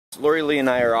Lori Lee and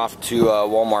I are off to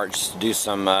Walmart just to do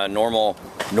some normal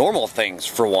things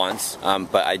for once,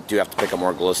 but I do have to pick up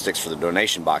more glow sticks for the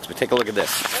donation box. But take a look at this.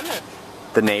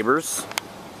 The neighbors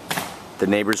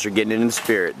are getting in the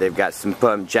spirit. They've got some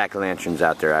jack-o'-lanterns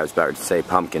out there. I was about to say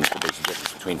pumpkins, but there's a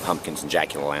difference between pumpkins and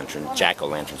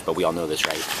jack-o'-lanterns, but we all know this,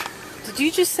 right? Did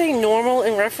you just say normal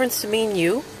in reference to me and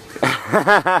you?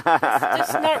 That's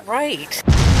just not right.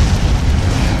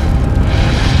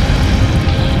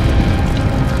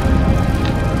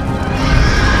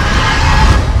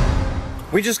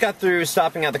 We just got through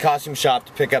stopping at the costume shop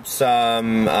to pick up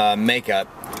some makeup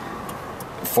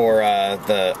for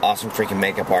the awesome freaking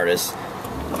makeup artist.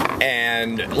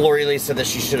 And Lori Lee said that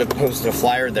she should have posted a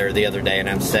flyer there the other day, and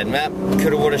I said, "Map,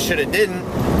 coulda, woulda, shoulda, didn't."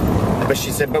 But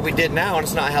she said, "But we did now, and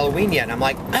it's not Halloween yet." And I'm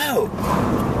like, "Oh,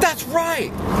 that's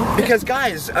right." Because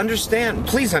guys,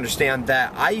 please understand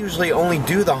that I usually only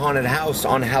do the haunted house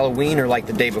on Halloween or like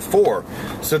the day before.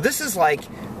 So this is like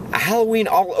Halloween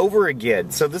all over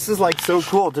again. So this is like so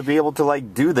cool to be able to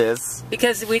like do this.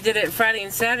 Because we did it Friday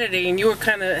and Saturday and you were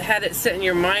kind of had it set in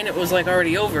your mind it was like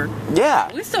already over.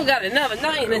 Yeah. We still got another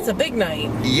night and it's a big night.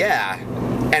 Yeah.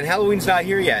 And Halloween's not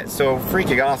here yet, so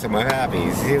freaking awesome. I'm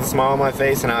happy. See the smile on my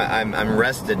face, and I'm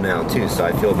rested now too, so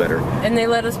I feel better. And they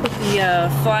let us put the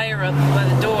flyer up by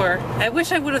the door. I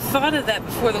wish I would have thought of that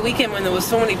before the weekend when there was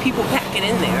so many people packing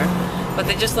in there. But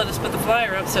they just let us put the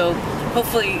flyer up, so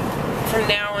hopefully from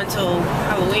now until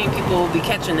Halloween, people will be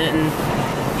catching it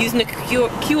and using the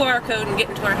QR code and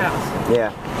getting to our house.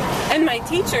 Yeah. And my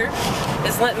teacher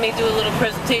is letting me do a little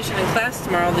presentation in class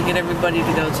tomorrow to get everybody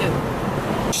to go too.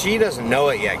 She doesn't know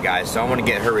it yet, guys, so I want to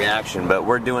get her reaction, but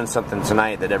we're doing something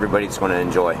tonight that everybody's going to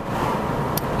enjoy.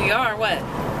 We are? What?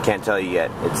 Can't tell you yet.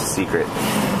 It's a secret.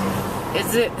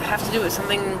 Does it have to do with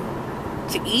something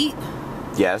to eat?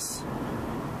 Yes.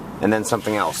 And then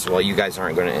something else. Well, you guys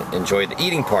aren't going to enjoy the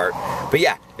eating part, but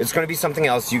yeah, it's going to be something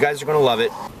else. You guys are going to love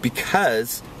it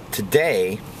because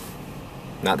today,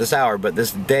 not this hour, but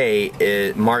this day,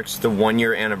 it marks the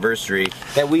 1-year anniversary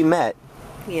that we met.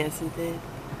 Yes, it did.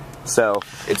 So,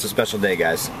 it's a special day,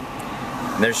 guys.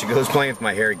 And there she goes playing with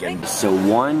my hair again. So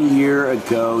 1 year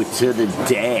ago to the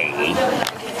day,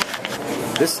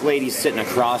 this lady sitting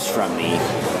across from me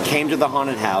came to the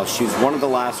haunted house. She was one of the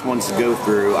last ones to go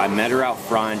through. I met her out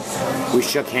front. We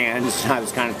shook hands. I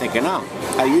was kind of thinking, oh,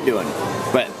 how you doing?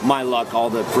 But my luck,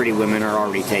 all the pretty women are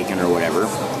already taken or whatever.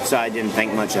 So I didn't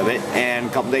think much of it. And a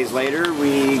couple days later,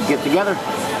 we get together.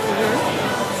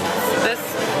 This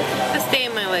day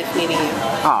in my life meeting you.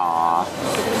 Aww.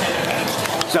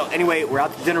 So anyway, we're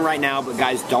out to dinner right now, but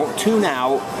guys, don't tune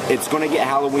out. It's going to get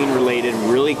Halloween related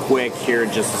really quick here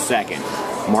in just a second.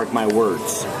 Mark my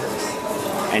words.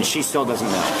 And she still doesn't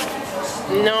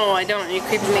know. No, I don't. You're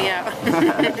creeping me out.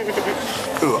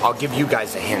 Ooh, I'll give you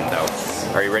guys a hint, though.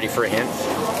 Are you ready for a hint?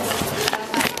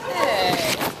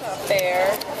 Hey, that's not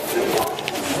fair.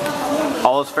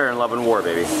 All is fair in love and war,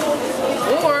 baby.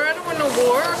 War? I don't want no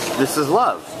war. This is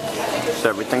love. So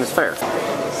everything is fair.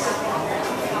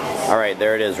 Alright,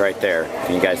 there it is right there.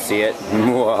 Can you guys see it?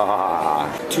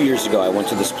 2 years ago, I went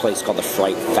to this place called the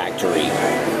Fright Factory.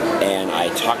 And I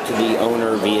talked to the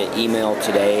owner via email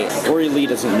today. Lori Lee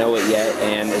doesn't know it yet,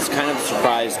 and it's kind of a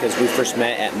surprise because we first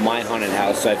met at my haunted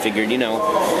house, so I figured, you know,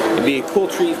 it'd be a cool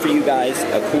treat for you guys,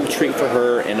 a cool treat for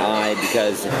her and I,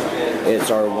 because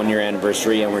it's our 1 year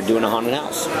anniversary and we're doing a haunted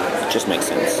house. It just makes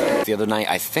sense. The other night,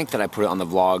 I think that I put it on the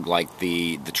vlog, like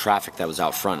the traffic that was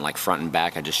out front, like front and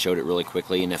back. I just showed it really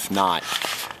quickly, and if not,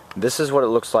 this is what it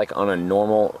looks like on a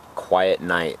normal, quiet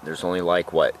night. There's only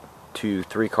like, what,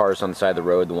 2-3 cars on the side of the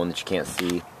road, the one that you can't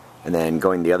see, and then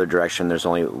going the other direction, there's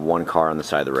only 1 car on the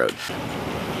side of the road.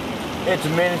 It's a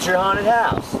miniature haunted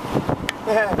house.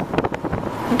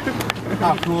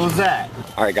 How cool is that?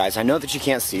 Alright guys, I know that you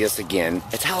can't see us again.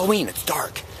 It's Halloween, it's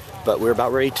dark. But we're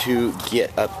about ready to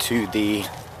get up to the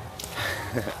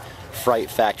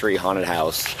Fright Factory Haunted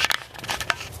House.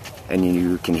 And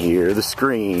you can hear the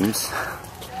screams.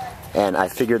 And I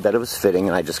figured that it was fitting,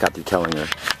 and I just got through telling her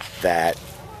that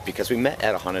because we met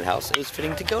at a haunted house, it was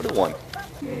fitting to go to one.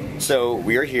 So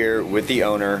we are here with the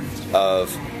owner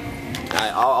of,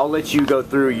 I'll let you go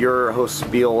through your whole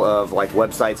spiel of like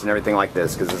websites and everything like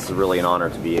this, because this is really an honor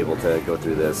to be able to go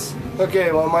through this.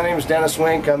 Okay, well, my name is Dennis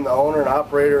Wink. I'm the owner and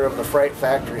operator of the Fright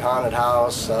Factory Haunted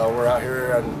House. We're out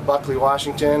here in Buckley,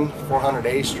 Washington,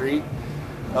 400 Street.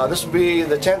 This will be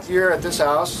the 10th year at this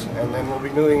house, and then we'll be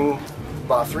moving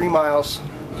about 3 miles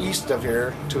east of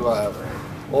here to a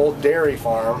old dairy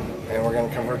farm, and we're going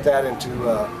to convert that into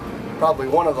probably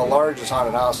one of the largest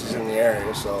haunted houses in the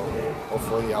area, so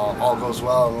hopefully all goes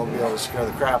well and we'll be able to scare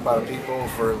the crap out of people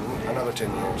for another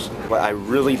 10 years. What I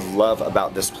really love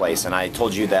about this place, and I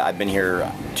told you that I've been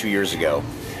here 2 years ago,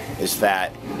 is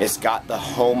that it's got the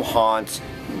home haunt,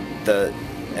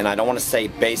 and I don't want to say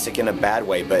basic in a bad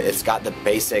way, but it's got the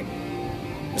basic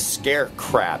scare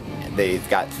crap. They've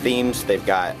got themes, they've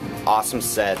got awesome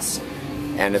sets,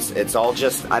 and it's all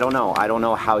just, I don't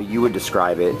know how you would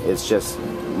describe it. It's just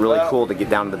really cool to get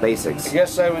down to the basics. I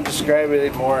guess I would describe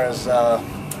it more as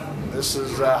this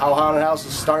is how haunted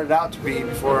houses started out to be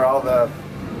before all the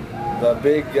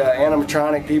big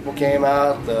animatronic people came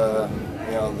out, the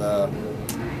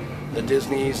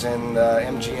Disneys and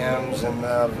MGMs and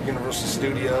Universal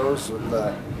Studios.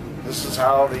 This is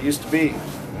how they used to be.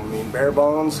 I mean, bare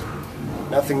bones,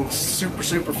 nothing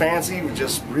super fancy, but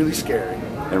just really scary.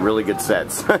 And really good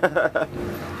sets.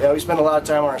 Yeah, we spend a lot of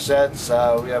time on our sets.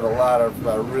 We have a lot of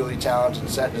really talented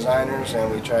set designers,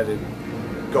 and we try to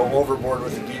go overboard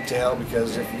with the detail,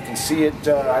 because if you can see it,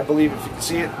 I believe if you can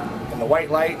see it in the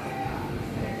white light,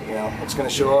 you know, it's going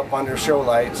to show up under show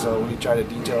light, so we try to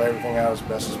detail everything out as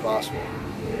best as possible.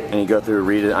 And you go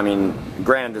through I mean,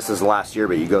 granted this is last year,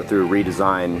 but you go through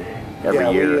redesign every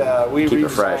year. We keep redesign it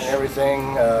fresh.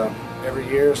 everything every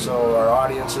year, so our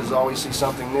audiences always see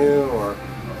something new, or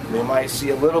they might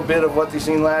see a little bit of what they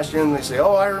seen last year and they say,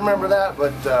 oh, I remember that,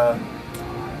 but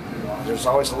there's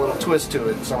always a little twist to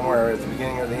it somewhere at the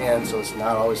beginning or the end, so it's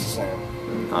not always the same.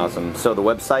 Awesome. So the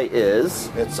website is?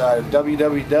 It's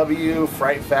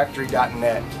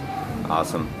www.frightfactory.net.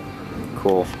 Awesome.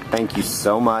 Cool. Thank you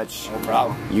so much. No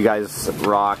problem. You guys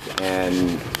rock,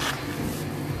 and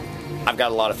I've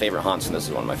got a lot of favorite haunts, and this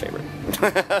is one of my favorite.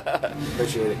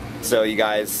 Appreciate it. So you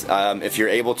guys, if you're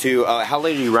able to, how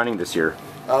late are you running this year?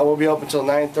 We'll be open until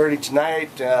 9:30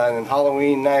 tonight, and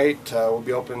Halloween night we'll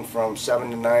be open from 7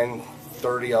 to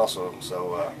 9:30 also,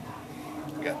 so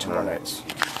we got 2 more nights.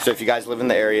 So if you guys live in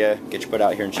the area, get your butt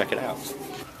out here and check it out.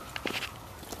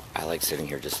 I like sitting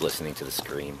here just listening to the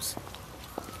screams.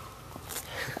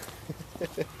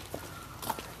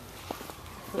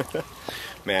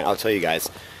 Man, I'll tell you guys,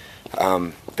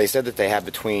 they said that they have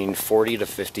between 40 to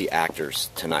 50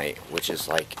 actors tonight, which is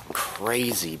like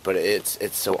crazy, but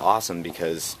it's so awesome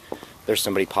because there's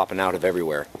somebody popping out of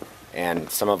everywhere, and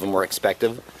some of them were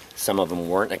expected, some of them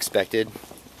weren't expected.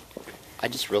 I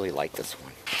just really like this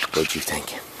one. What'd you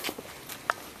think?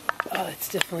 Oh, it's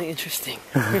definitely interesting.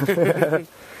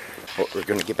 Well, we're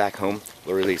gonna get back home.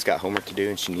 Lori Lee's got homework to do,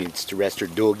 and she needs to rest her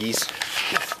doggies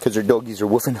because her doggies are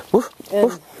woofing. Woof,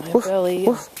 woof, my woof, belly.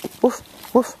 woof, woof,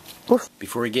 woof, woof.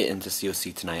 Before we get into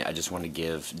COC tonight, I just want to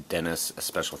give Dennis a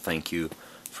special thank you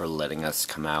for letting us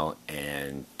come out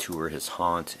and tour his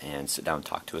haunt and sit down and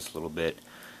talk to us a little bit.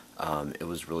 It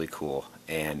was really cool,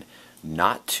 and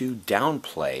not to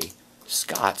downplay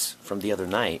Scott's from the other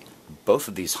night. Both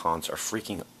of these haunts are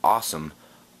freaking awesome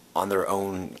on their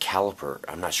own caliber.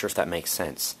 I'm not sure if that makes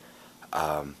sense.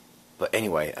 But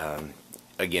anyway,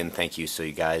 again, thank you. So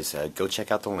you guys go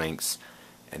check out the links,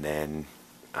 and then,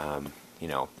 you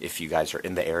know, if you guys are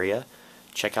in the area,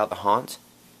 check out the haunt,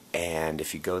 and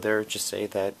if you go there, just say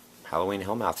that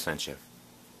HalloweenHellmouth sent you.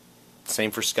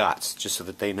 Same for Scott's, just so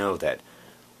that they know that,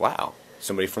 wow,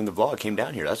 somebody from the vlog came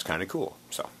down here. That's kind of cool.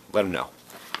 So let them know.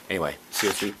 Anyway,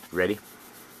 COC, you ready?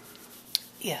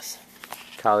 Yes.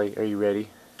 Kali, are you ready?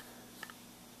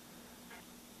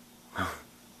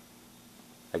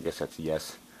 I guess that's a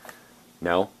yes.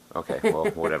 No? Okay, well,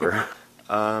 whatever.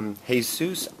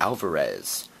 Jesus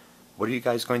Alvarez, what are you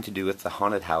guys going to do with the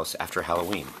haunted house after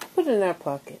Halloween? Put it in our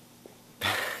pocket.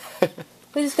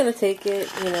 We're just going to take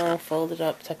it, you know, fold it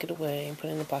up, tuck it away, and put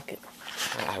it in the pocket.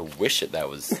 I wish it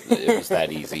was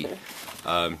that easy.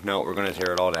 No, we're going to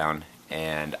tear it all down,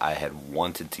 and I had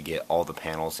wanted to get all the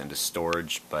panels into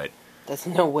storage, but There's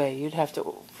no way. You'd have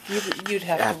to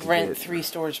rent 3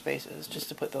 storage spaces just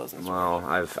to put those in storage.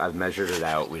 Well, I've measured it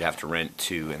out. We'd have to rent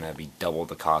 2, and that'd be double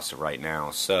the cost of right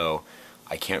now. So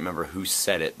I can't remember who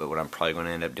said it, but what I'm probably going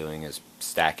to end up doing is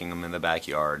stacking them in the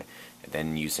backyard, and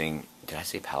then using, did I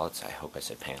say pallets? I hope I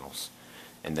said panels.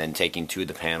 And then taking 2 of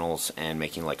the panels and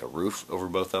making like a roof over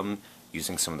both of them,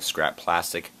 using some of the scrap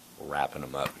plastic, wrapping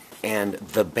them up. And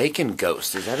the Bacon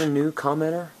Ghost, is that a new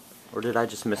commenter? Or did I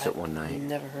just miss it one night?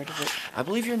 Never heard of it. I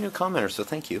believe you're a new commenter, so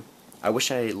thank you. I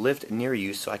wish I lived near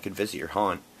you so I could visit your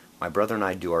haunt. My brother and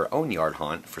I do our own yard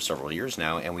haunt for several years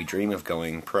now, and we dream of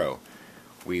going pro.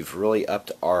 We've really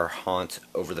upped our haunt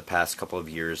over the past couple of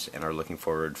years and are looking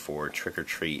forward for Trick or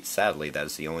Treat. Sadly, that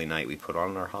is the only night we put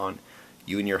on our haunt.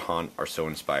 You and your haunt are so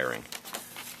inspiring.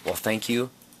 Well, thank you.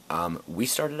 I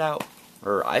started out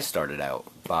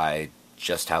by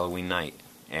just Halloween night.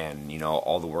 And, you know,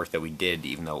 all the work that we did,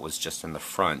 even though it was just in the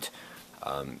front,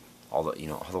 all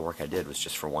the work I did was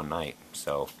just for one night.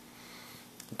 So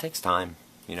it takes time,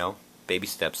 you know, baby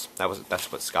steps.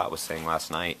 That's what Scott was saying last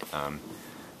night.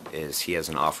 Is he has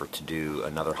an offer to do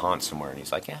another haunt somewhere, and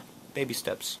he's like, yeah, baby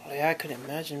steps. Well, yeah, I could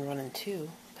imagine running two,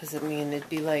 because I mean, it'd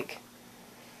be like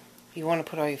you want to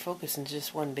put all your focus into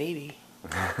just one baby,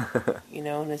 you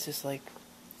know, and it's just like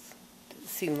it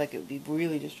seemed like it would be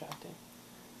really distracting.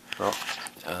 Well,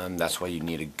 that's why you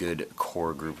need a good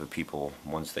core group of people,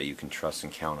 ones that you can trust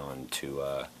and count on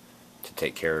to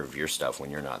take care of your stuff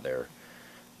when you're not there.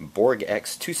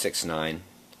 BorgX269.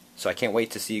 So I can't wait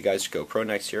to see you guys go pro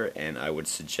next year, and I would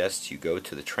suggest you go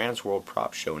to the Trans World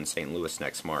Prop Show in St. Louis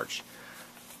next March.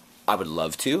 I would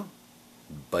love to.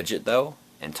 Budget though,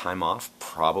 and time off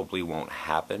probably won't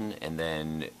happen, and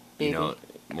then you know,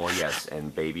 well, yes,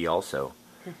 and baby also.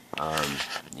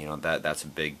 You know, that's a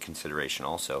big consideration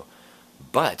also.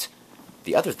 But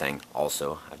the other thing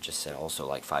also, I've just said also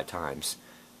like 5 times.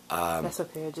 That's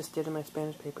okay, I just did in my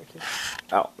Spanish paper too.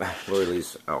 Oh, Lori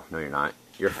Lee's, oh, no you're not.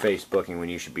 You're Facebooking when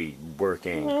you should be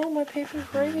working. No, my paper's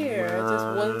right here. Just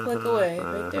one click away,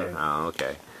 right there. Oh,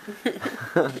 okay.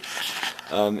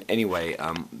 Anyway,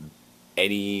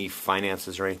 any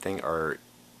finances or anything are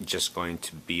just going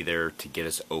to be there to get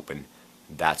us open.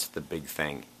 That's the big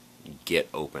thing. Get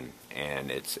open.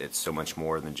 And it's so much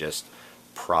more than just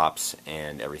props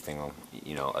and everything,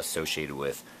 you know, associated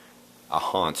with a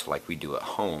haunt like we do at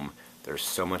home. There's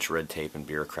so much red tape and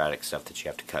bureaucratic stuff that you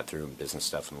have to cut through, and business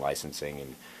stuff and licensing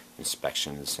and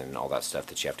inspections and all that stuff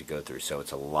that you have to go through. So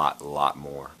it's a lot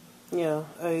more. Yeah,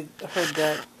 I heard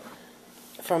that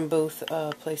from both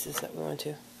places that we went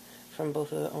to, from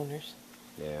both of the owners.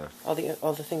 Yeah. All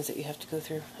the things that you have to go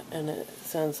through, and it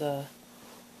sounds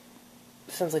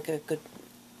like a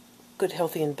good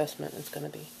healthy investment it's going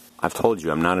to be. I've told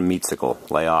you I'm not a meatsicle.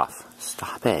 Lay off.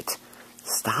 Stop it.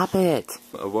 Stop it!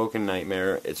 Awoken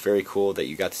Nightmare, it's very cool that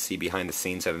you got to see behind the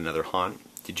scenes at another haunt.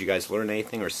 Did you guys learn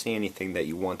anything or see anything that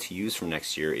you want to use from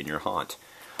next year in your haunt?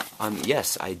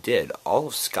 Yes, I did. All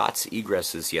of Scott's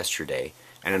egresses yesterday,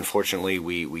 and unfortunately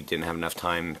we didn't have enough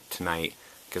time tonight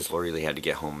because Lori Lee had to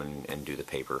get home and do the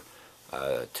paper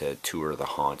to tour the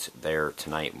haunt there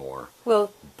tonight more.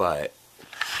 Well, but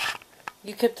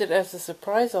you kept it as a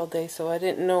surprise all day, so I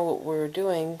didn't know what we were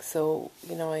doing. So,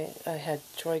 you know, I had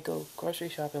Troy go grocery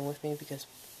shopping with me because,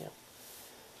 you know,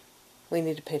 we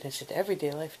need to pay attention to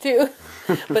everyday life too.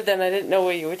 But then I didn't know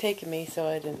where you were taking me, so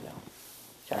I didn't know.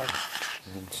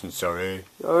 Sorry.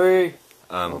 Sorry.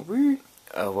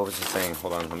 What was the thing?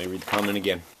 Hold on, let me read the comment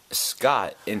again.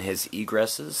 Scott, in his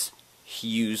egresses, he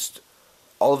used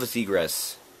all of his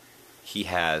egress. He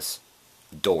has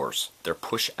doors. They're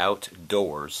push-out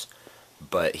doors,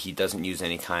 but he doesn't use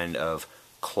any kind of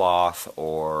cloth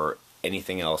or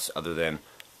anything else other than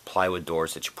plywood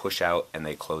doors that you push out and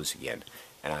they close again.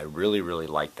 And I really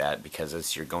like that, because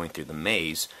as you're going through the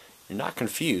maze, you're not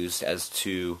confused as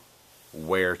to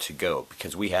where to go,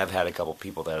 because we have had a couple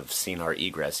people that have seen our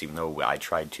egress, even though I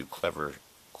tried to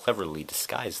cleverly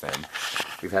disguise them.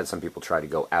 We've had some people try to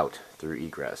go out through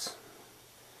egress.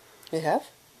 You have?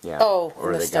 Yeah. Oh,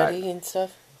 or in the study and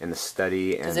stuff? In the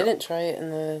study. Because they didn't try it in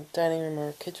the dining room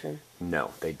or kids' room.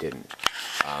 No, they didn't.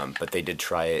 But they did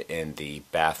try it in the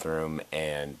bathroom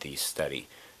and the study.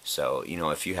 So, you know,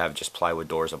 if you have just plywood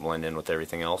doors that blend in with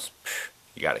everything else,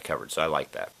 you got it covered. So I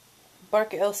like that.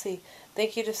 Bark Elsie,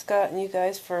 thank you to Scott and you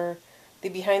guys for the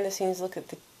behind-the-scenes look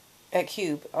at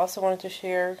Cube. Also wanted to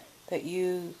share that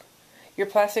your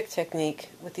plastic technique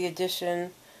with the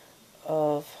addition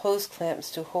of hose clamps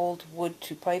to hold wood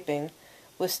to piping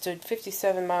withstood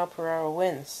 57-mile-per-hour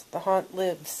winds. The haunt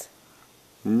lives.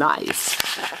 Nice.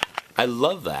 I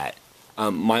love that.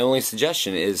 My only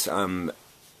suggestion is, I'm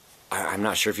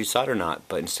not sure if you saw it or not,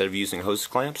 but instead of using hose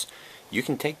clamps, you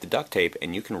can take the duct tape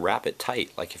and you can wrap it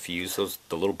tight. Like if you use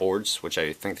the little boards, which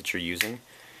I think that you're using,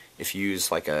 if you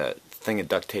use like a thing of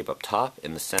duct tape up top,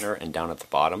 in the center, and down at the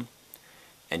bottom,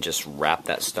 and just wrap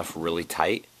that stuff really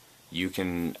tight, you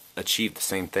can achieve the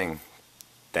same thing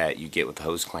that you get with the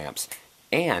hose clamps.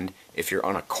 And if you're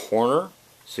on a corner,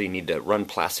 so you need to run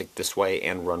plastic this way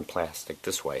and run plastic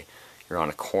this way, you're on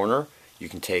a corner, you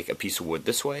can take a piece of wood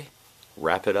this way,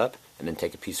 wrap it up, and then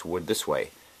take a piece of wood this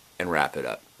way and wrap it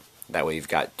up. That way you've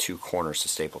got 2 corners to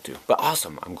staple to. But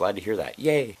awesome, I'm glad to hear that.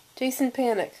 Yay! Jason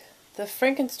Panic, the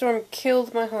Frankenstorm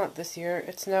killed my haunt this year.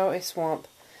 It's now a swamp.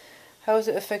 How is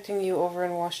it affecting you over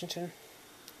in Washington?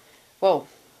 Well,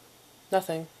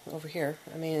 nothing over here.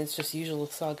 I mean, it's just usual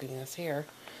sogginess here.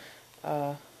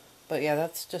 But yeah,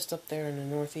 that's just up there in the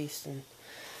Northeast, and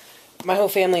my whole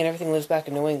family and everything lives back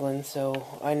in New England,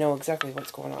 so I know exactly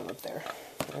what's going on up there.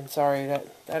 I'm sorry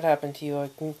that happened to you. I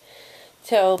can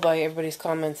tell by everybody's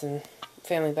comments and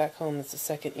family back home it's the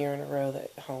second year in a row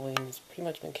that Halloween has pretty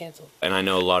much been canceled. And I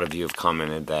know a lot of you have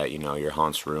commented that, you know, your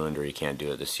haunt's ruined or you can't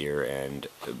do it this year, and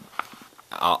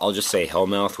I'll just say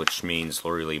Hellmouth, which means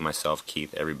Lori Lee, myself,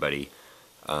 Keith, everybody,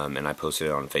 and I posted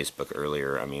it on Facebook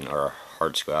earlier. I mean, our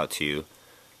hearts go out to you,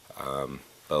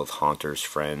 both haunters,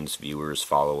 friends, viewers,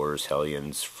 followers,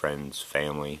 hellions, friends,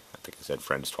 family. I think I said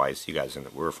friends twice. You guys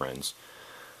were friends.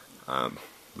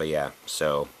 But yeah,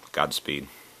 so Godspeed.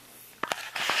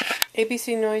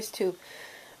 ABC Noise 2.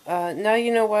 Now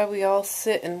you know why we all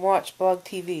sit and watch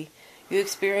BlogTV. You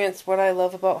experience what I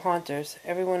love about haunters.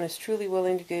 Everyone is truly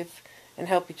willing to give and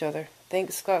help each other.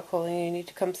 Thanks, Scott Coley. You need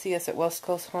to come see us at West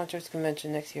Coast Haunters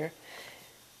Convention next year.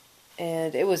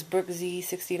 And it was Brooke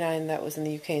Z69 that was in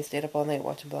the UK and stayed up all night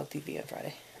watching BlogTV on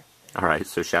Friday. Alright,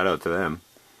 so shout out to them.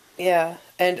 Yeah,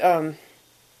 and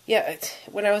yeah,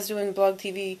 when I was doing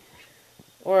BlogTV,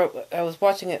 or I was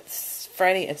watching it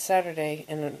Friday and Saturday,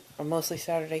 or mostly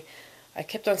Saturday, I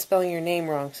kept on spelling your name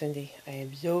wrong, Cindy. I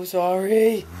am so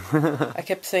sorry. I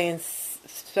kept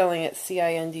spelling it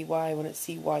C-I-N-D-Y when it's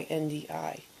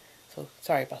C-Y-N-D-I. So,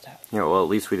 sorry about that. Yeah, well, at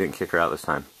least we didn't kick her out this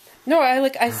time. No,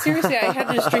 I seriously, I had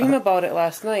this dream about it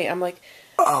last night. I'm like,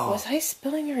 was I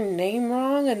spelling her name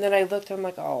wrong? And then I looked, I'm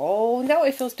like, oh, now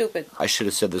I feel stupid. I should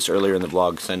have said this earlier in the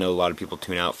vlog, because I know a lot of people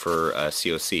tune out for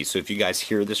COC. So if you guys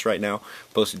hear this right now,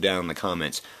 post it down in the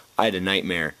comments. I had a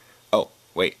nightmare. Oh,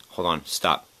 wait, hold on,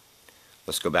 stop.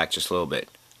 Let's go back just a little bit.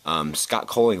 Scott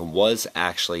Coling was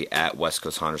actually at West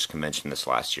Coast Haunters Convention this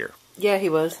last year. Yeah, he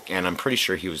was. And I'm pretty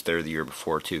sure he was there the year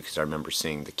before, too, because I remember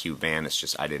seeing the Q van. It's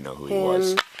just I didn't know who he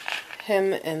was.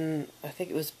 Him and I think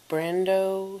it was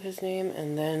Brando, his name,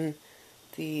 and then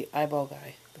the eyeball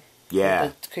guy.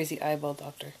 Yeah. The crazy eyeball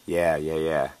doctor. Yeah.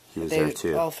 He was there,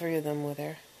 too. All three of them were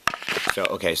there. So,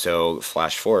 okay, so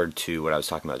flash forward to what I was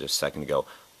talking about just a second ago.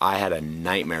 I had a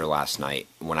nightmare last night.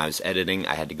 When I was editing,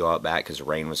 I had to go out back because the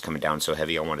rain was coming down so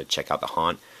heavy. I wanted to check out the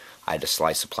haunt. I had to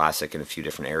slice the plastic in a few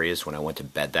different areas. When I went to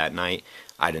bed that night,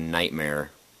 I had a nightmare,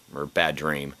 or a bad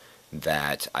dream,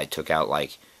 that I took out,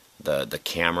 like, the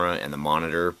camera and the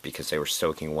monitor because they were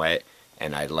soaking wet,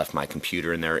 and I left my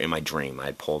computer in there in my dream. I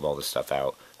had pulled all the stuff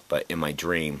out, but in my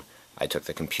dream, I took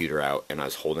the computer out, and I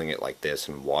was holding it like this,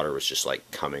 and water was just,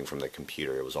 like, coming from the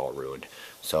computer. It was all ruined.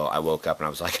 So I woke up, and I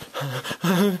was like...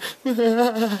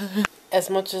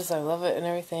 As much as I love it and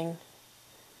everything,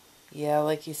 yeah,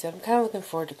 like you said, I'm kind of looking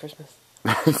forward to Christmas.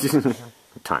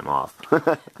 Time off.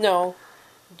 No,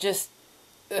 just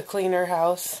a cleaner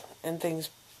house and things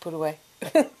put away.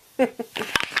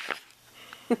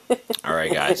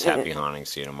 Alright guys, happy haunting.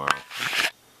 See you tomorrow.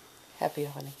 Happy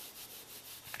haunting.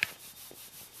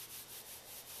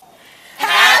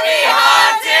 Happy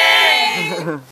haunting!